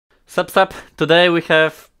Sup. Today we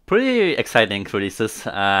have pretty exciting releases.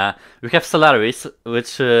 We have Solaris,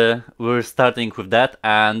 which we're starting with that,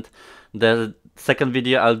 and the second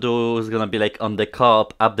video I'll do is gonna be like on the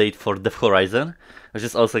co-op update for the Horizon, which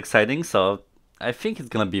is also exciting. So I think it's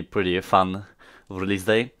gonna be pretty fun release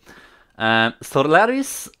day.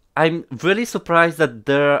 Solaris, I'm really surprised that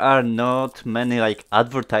there are not many like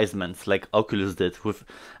advertisements like Oculus did.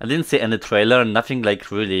 I didn't see any trailer, nothing like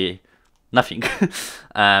really. Nothing.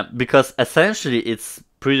 Because essentially it's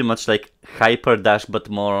pretty much like Hyper Dash, but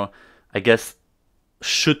more, I guess,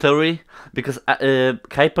 shootery. Because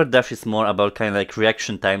Hyper Dash is more about kind of like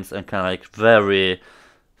reaction times and kind of like very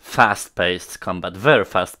fast-paced combat, very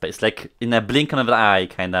fast-paced. Like in a blink of an eye,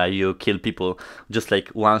 kind of you kill people just like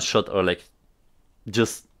one shot or like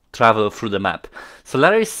just travel through the map.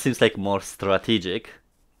 Solaris seems like more strategic.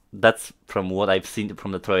 That's from what I've seen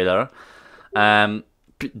from the trailer.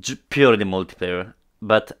 Purely multiplayer,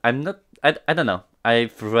 but I'm not. I don't know.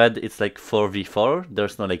 I've read it's like 4v4.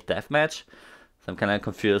 There's no like deathmatch, so I'm kind of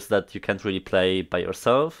confused that you can't really play by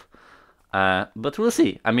yourself. But we'll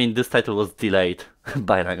see. I mean, this title was delayed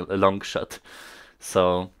by a long shot,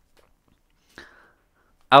 so.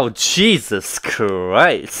 Oh Jesus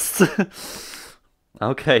Christ!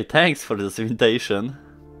 Okay, thanks for this invitation.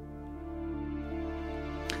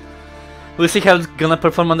 We'll see how it's gonna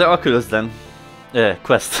perform on the Oculus then.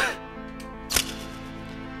 Quest.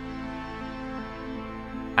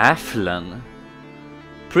 Aflan.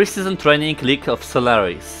 Pre-season training league of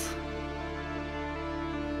Solaris.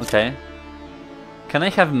 Okay. Can I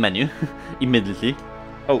have menu? Immediately.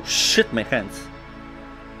 Oh shit, my hands.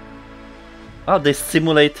 Oh, they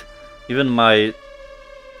simulate even my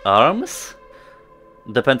arms?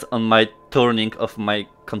 Depends on my turning of my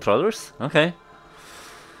controllers? Okay.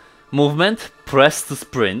 Movement, press to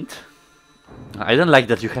sprint. I don't like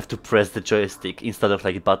that you have to press the joystick instead of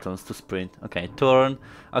like buttons to sprint. Okay, turn,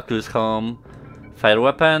 Oculus home, fire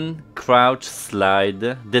weapon, crouch,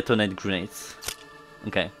 slide, detonate grenades.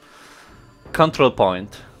 Okay. Control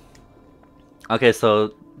point. Okay,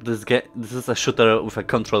 so this is a shooter with a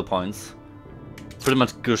control points. Pretty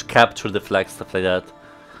much just capture the flag, stuff like that.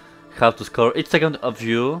 How to score. Each second of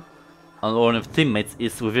you on one of teammates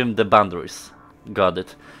is within the boundaries. Got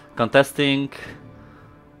it. Contesting.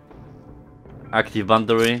 Active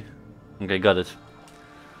boundary. Okay, got it.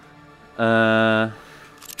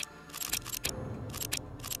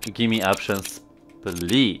 Give me options,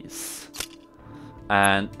 please.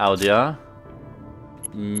 And audio.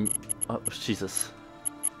 Oh, Jesus.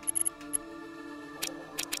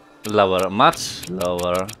 Lower, much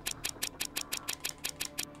lower.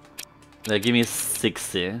 Give me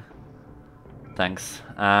 60. Thanks.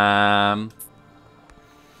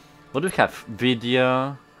 What do we have?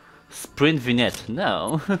 Video. Sprint vignette,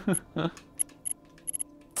 no.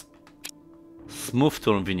 Smooth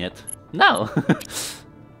turn vignette, no.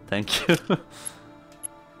 Thank you.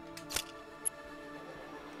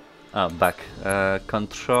 Oh, back.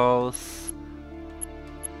 Controls.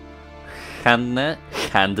 Handness.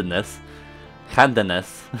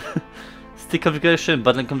 Stick configuration,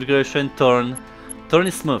 button configuration, turn. Turn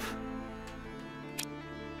is smooth.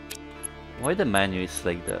 Why the menu is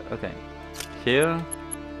like that? Okay. Here.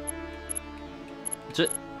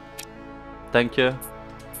 Thank you.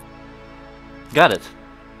 Got it.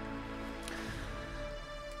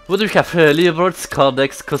 What do we have? Leaderboards,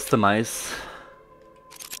 codex, customize.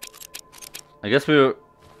 I guess we're...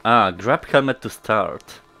 grab helmet to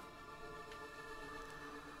start.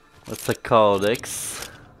 What's a codex?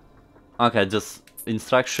 Okay, just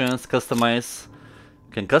instructions, customize.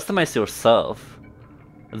 You can customize yourself.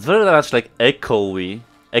 It's very much like Echo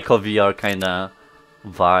VR kinda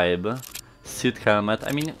vibe. Suit helmet.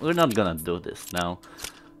 I mean, we're not gonna do this now.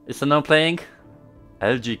 Is no playing?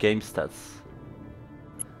 LG Game Stats.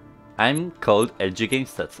 I'm called LG Game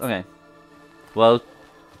Stats. Okay. Well,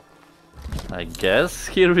 I guess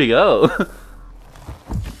here we go.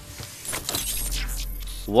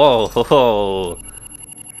 Whoa, ho, ho.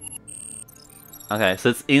 Okay, so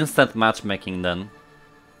it's instant matchmaking then.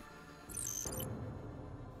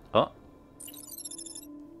 Oh.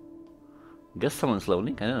 Guess someone's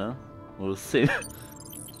loading. I don't know. We'll see.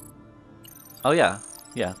 Oh yeah,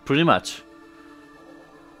 pretty much.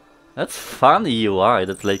 That's fun UI.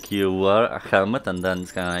 That like you wear a helmet and then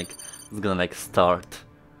it's gonna like start.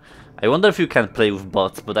 I wonder if you can play with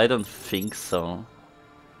bots, but I don't think so.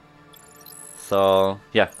 So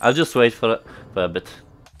yeah, I'll just wait for a bit.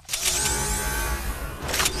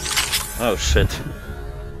 Oh shit!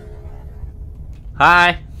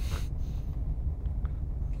 Hi.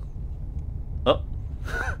 Oh.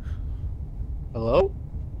 Hello?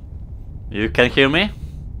 You can hear me?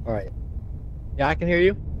 All right. Yeah, I can hear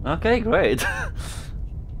you. Okay, great.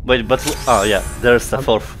 Wait, but oh yeah, there's the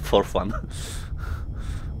fourth one.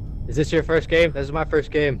 Is this your first game? This is my first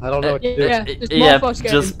game. I don't know what to do. Yeah, it's my Yeah, first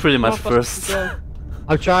game. just pretty much My first. game.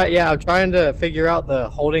 I'm trying to figure out the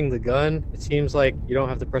holding the gun. It seems like you don't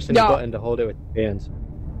have to press any button to hold it with your hands.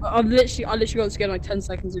 I literally got scared like 10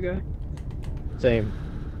 seconds ago. Same.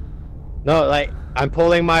 No, like I'm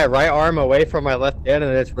pulling my right arm away from my left hand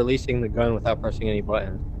and it's releasing the gun without pressing any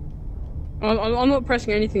buttons. I'm not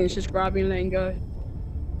pressing anything. It's just grabbing and letting go.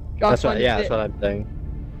 That's what I'm saying.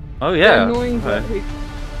 Oh yeah. Annoying. Okay.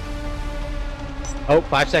 Oh,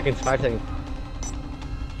 5 seconds. 5 seconds.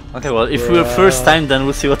 Okay, well, if we're first time, then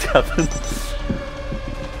we'll see what happens.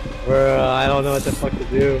 Bro, I don't know what the fuck to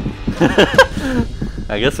do.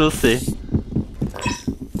 I guess we'll see.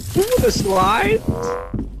 The slide?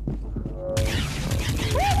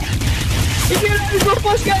 It's my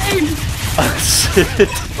first game! Oh shit!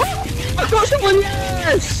 I got someone,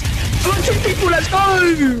 yes! I got 2 people, let's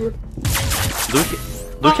go! Do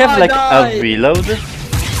we have like a reload?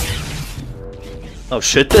 Oh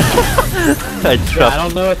shit! I dropped. Yeah, I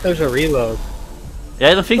don't know if there's a reload. Yeah,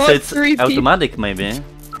 I don't think so. It's 3 people. automatic, maybe.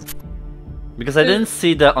 Because I didn't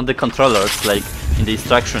see that on the controllers, like in the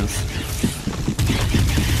instructions.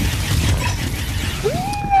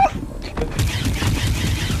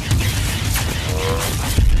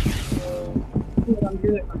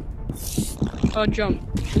 Oh, jump.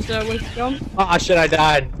 Is there a way to jump? Oh shit, I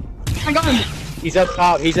died. I got him! He's up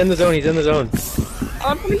top. He's in the zone. He's in the zone.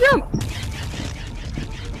 I'm gonna jump!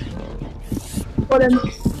 Got him.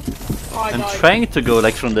 Oh, I I'm died. trying to go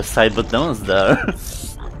like from the side, but no one's there.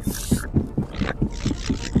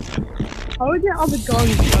 How would get other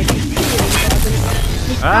guns? Like,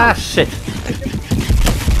 Ah shit!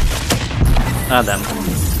 Ah damn,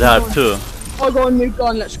 there are 2. I got a new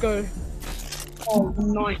gun, let's go. Oh,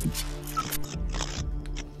 nice.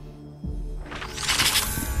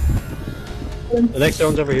 The next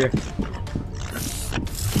zone's over here.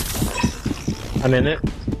 I'm in it.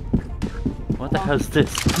 What the hell is this?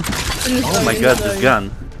 In the Oh zone, my in god, the this zone. gun!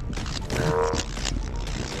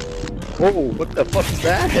 Whoa, what the fuck is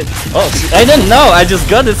that? Oh, I don't know. I just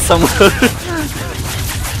got it somewhere.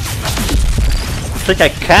 It's like a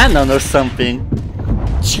cannon or something.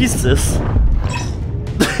 Jesus.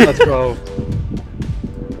 Let's go.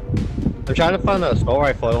 I'm trying to find a assault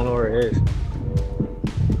rifle. I don't know where it is.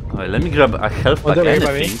 Alright, let me grab a health pack. over here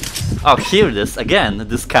by me. Anything. Oh, here it is again.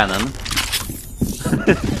 This cannon.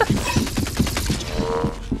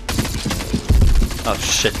 Oh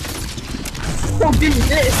shit. Oh, give me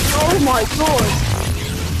this! Oh my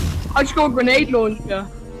god! I just got a grenade launcher.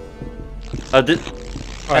 Oh, did.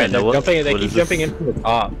 Alright, know what- they what keep is jumping this? in from the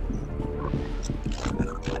top.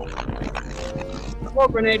 I got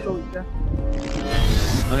a grenade launcher.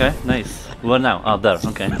 Okay, nice. Where now? Oh, there.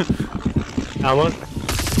 Okay. That one?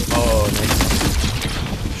 Oh,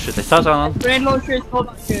 nice. Shit, I start on. Grenade launcher is not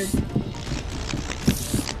that good.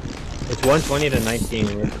 It's 120 to 19.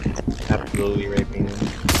 We're absolutely raping him.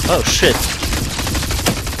 Oh shit.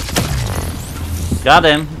 Got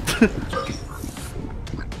him.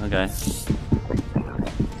 Okay.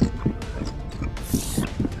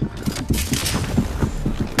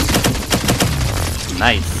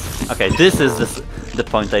 Nice. Okay, this is the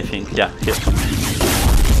point, I think. Yeah, here.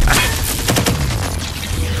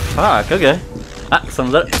 Ah. Fuck, okay. Ah,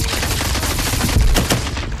 some there.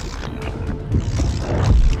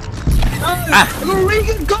 I got a really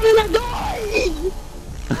good gun and I died!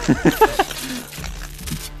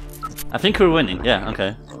 I think we're winning. Yeah,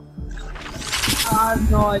 okay. I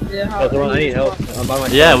have no idea how. I need help. I'm by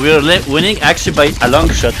myself. Yeah, we're winning actually by a long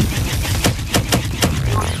shot.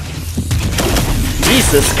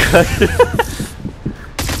 Jesus Christ.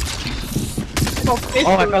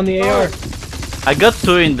 Oh, I found the AR. I got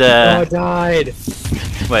 2 in Oh, I the... died.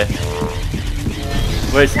 Wait.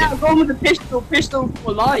 Where is he? Yeah, I'm going with the pistol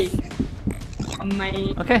for life.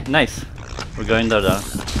 Amazing. Okay, nice. We're going there though.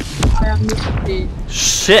 I am the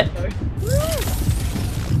Shit!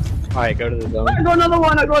 Alright, go to the zone. I got another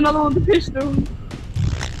one with the pistol.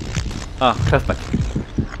 Oh, craftback.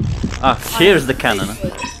 Ah, here's the cannon.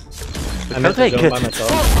 I'm How at do I the zone get by it?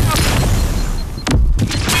 myself.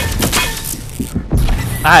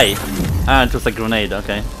 Aye! Ah, it was a grenade,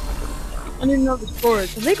 okay. I didn't know the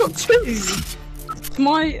storage. Have they got 2? Am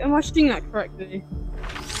I seeing that correctly?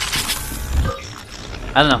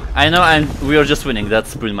 I don't know. I know we are just winning,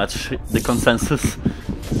 that's pretty much the consensus.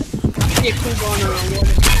 I see a cool gun around one.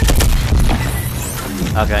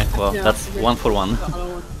 Okay, well, Yeah, that's okay. 1 for 1. I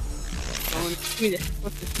don't want. Give me this.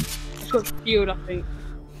 What's this? It's got shield, I think.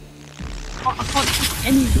 I can't see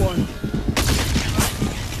anyone.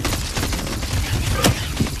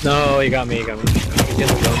 No, he got me. He's in the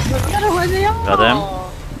zone. Get away, they are. Got him.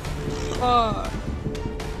 Oh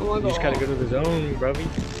my You god. just gotta go to the zone, Robbie.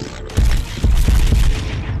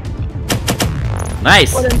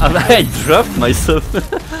 Nice! What I dropped myself.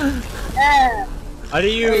 Yeah. Aren't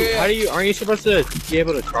you supposed to be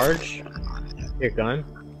able to charge your gun?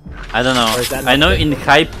 I don't know. Or is that I not know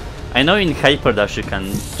good? I know in Hyper Dash you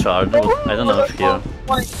can charge, but I don't know if here.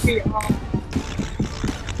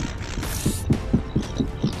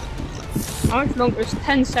 How much longer? It's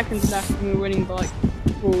 10 seconds left and we're winning by like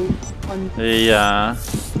 400. Yeah.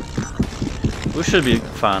 We should be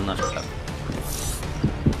fun.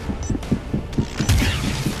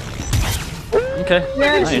 Okay,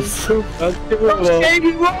 Yes. nice. Let's do Let's it.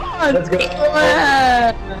 game one! Let's go.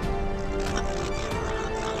 Yeah.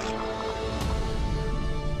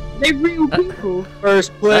 They real people.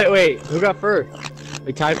 First play. Wait, who got first?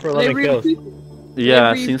 We tied for They 11 real kills. people. Yeah,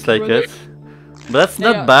 Every seems like brother- it. But that's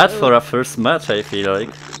not Yeah, bad for a first match, I feel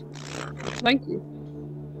like. Thank you.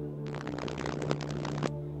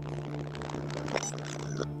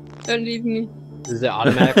 Don't leave me. Is it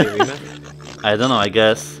automatically rematch? I don't know, I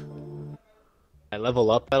guess. I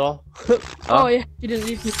level up at all? Oh yeah, you didn't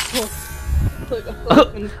leave me before. Like, I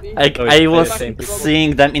thought it was gonna be- I, Oh, I it's was the same people.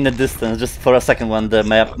 seeing them in the distance just for a second when the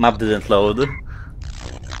map didn't load.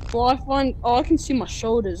 Well, I find. Oh, I can see my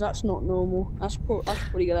shoulders. That's not normal. That's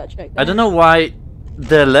pretty good. That check. I don't know why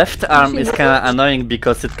the left arm is kinda annoying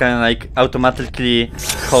because it kinda like automatically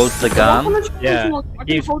holds the gun. Yeah,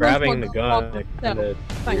 keeps grabbing the gun. Like, kinda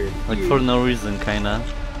weird. Like for no reason kinda.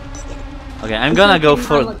 Okay, I'm gonna go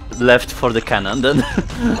for left for the cannon then.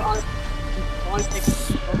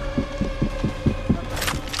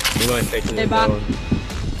 We're going straight to Stay the back. zone.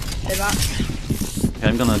 Stay back. Okay,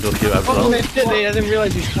 I'm gonna go here as Oh, well. shit, I didn't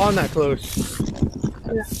realize you spawned that close.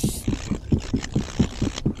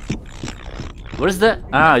 Where's the...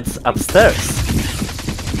 Ah, it's upstairs.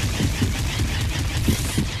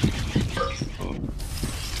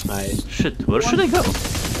 Nice. Shit, where should I go?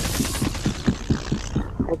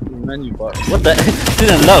 Open the menu bar. What the... It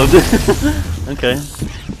didn't load. Okay.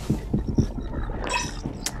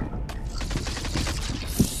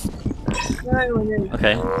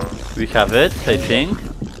 Okay, we have it, I think.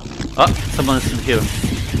 Oh, someone is in here.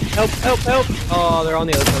 Help, help, help! Oh, they're on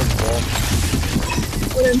the other side of the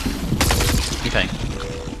wall. Okay.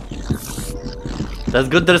 That's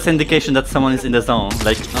good, there's indication that someone is in the zone,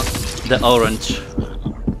 like the orange.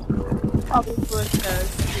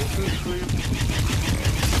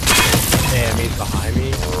 Damn, he's behind me.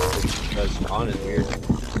 The spawn is weird.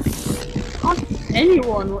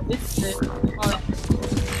 Anyone? What is this?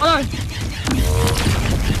 Oh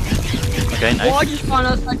Okay, no! Well, I nice. just found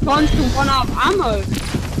out I can't run out of ammo.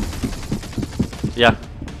 Yeah.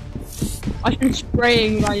 I've been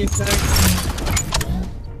spraying by your phone.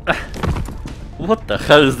 What the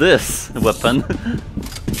hell is this weapon?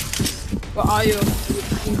 What are you?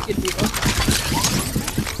 Kid me, bro.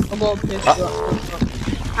 I'm all pissed.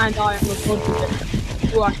 And I am a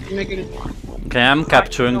confident. Oh, actually, making it. Okay, I'm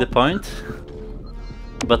capturing the point.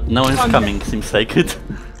 But no one's coming, seems like it.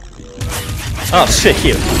 Oh shit,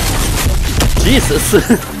 here. Jesus!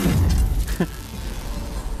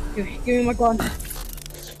 Give me my gun.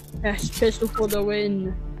 Yes, pistol for the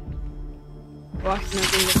win. Oh, actually, I'm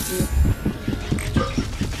doing this to you.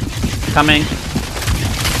 Coming.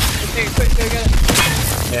 Okay, quick, go get it.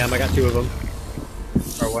 Damn, I got two of them.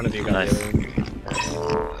 Or one of you got Nice. the other one.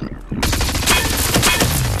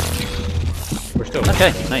 We're still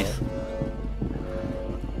Okay, nice.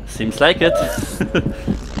 Seems like it.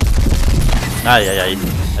 Ay, ay, ay. I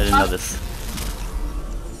didn't know this.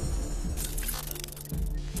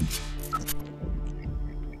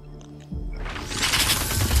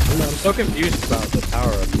 I'm so confused about the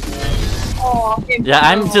power up. Oh, Yeah,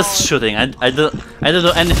 I'm just shooting. I don't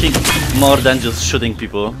do anything more than just shooting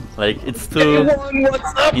people. Like it's too What's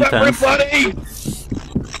up, intense. everybody?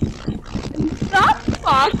 Stop,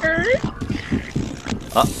 fucker!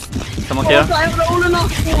 Oh, someone here. I have an old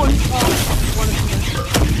enough one. Oh, one of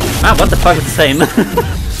them. Ah, what the fuck? It's the same.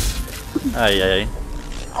 Ay, ay, ay.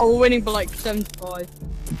 Oh, we're winning by like 75.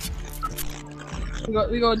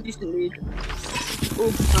 We got a decent lead.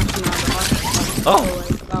 Oh.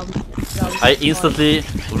 I instantly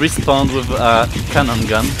respawned with a cannon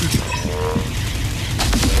gun.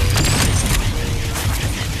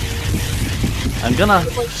 I'm gonna...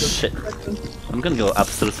 Shit. I'm gonna go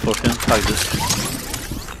upstairs for him. Fuck this.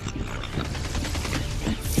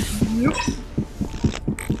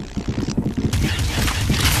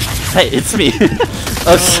 Hey, it's me!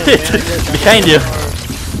 Oh shit! Behind you!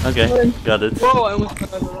 Okay, got it. Whoa, I almost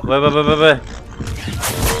got over that.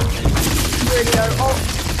 Wait. Radio. Oh,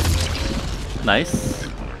 Nice.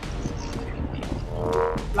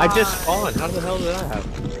 I just spawned. How the hell did I have?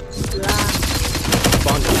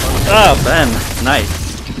 Spawned. Oh, man. Nice.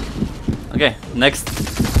 Okay, next.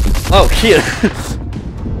 Oh, here.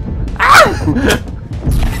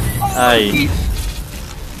 Aye.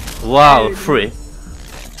 Wow, Dude. 3.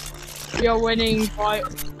 We are winning by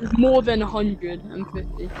more than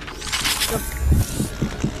 150.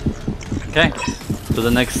 Okay, to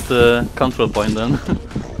the next control point then.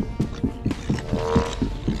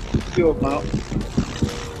 You're about.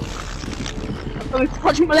 I'm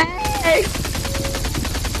touching my leg!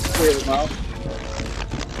 You're about.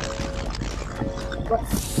 What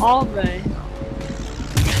are they?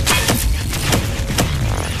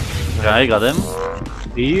 Okay, I got him.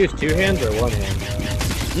 Do you use 2 hands or 1 hand?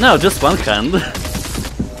 No, just one hand.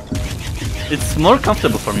 It's more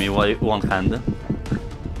comfortable for me one hand.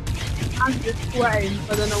 I'm just sweating,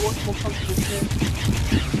 I don't know what's more comfortable to do.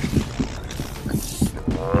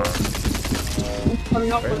 What's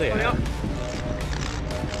coming up? Where are What's they coming at? up?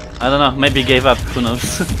 I don't know, maybe gave up, who knows.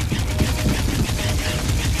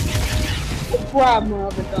 Grab my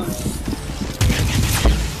other gun.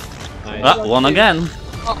 Nice. Ah, one again.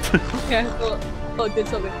 Oh, okay, I thought I did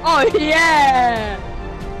something. Oh yeah!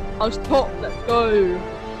 I was top, let's go.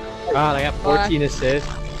 God, I got 14 assists.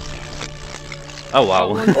 Oh wow.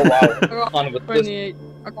 Oh wow. I got Son of a 28.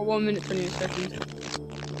 I got 1 minute 28 seconds.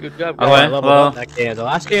 Good job, Okay, Oh, I leveled well- up that game. The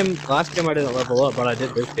last game I didn't level up, but I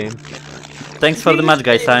did this game. Thanks for the match,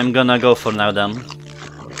 guys. I'm gonna go for now then.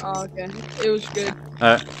 Oh, okay. It was good.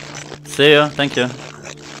 Alright. See you. Thank you.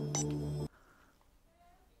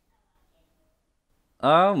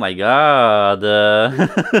 Oh my god.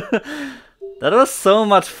 That was so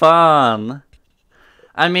much fun.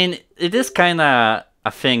 I mean, it is kinda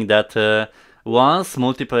a thing that once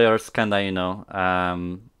multiplayers kinda, you know,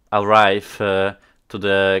 arrive to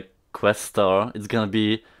the Quest store, it's gonna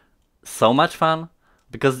be so much fun.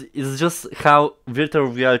 Because it's just how virtual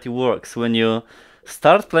reality works. When you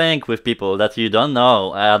start playing with people that you don't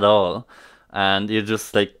know at all, and you're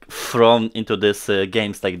just like thrown into these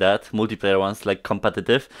games like that, multiplayer ones, like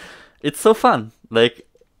competitive, it's so fun. Like,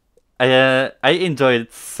 I enjoyed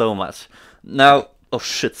it so much. Now, oh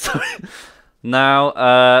shit, sorry. Now,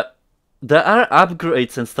 there are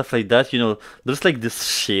upgrades and stuff like that. You know, there's like this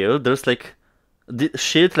shield. There's like the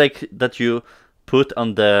shield like that you put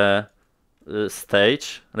on the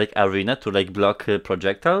stage, like arena, to like block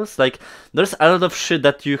projectiles. Like, there's a lot of shit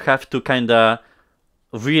that you have to kinda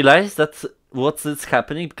realize that what's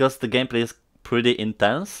happening, because the gameplay is pretty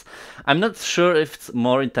intense. I'm not sure if it's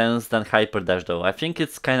more intense than Hyper Dash though. I think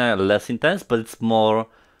it's kinda less intense, but it's more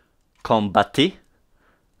combat-y.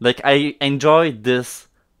 Like, I enjoyed this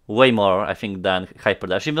way more, I think, than Hyper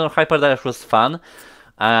Dash. Even though Hyper Dash was fun,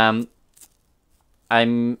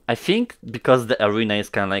 I think because the arena is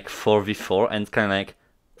kind of like 4v4 and it's kind of like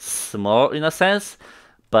small in a sense,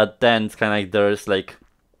 but then it's kind of like there's like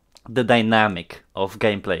the dynamic of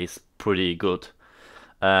gameplay is pretty good.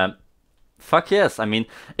 Fuck yes, I mean,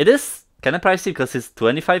 it is kind of pricey because it's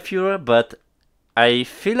 25 euro, but I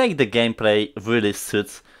feel like the gameplay really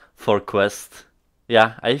suits for Quest.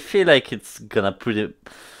 Yeah, I feel like it's gonna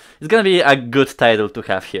be a good title to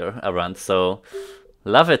have here around, so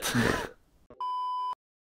love it.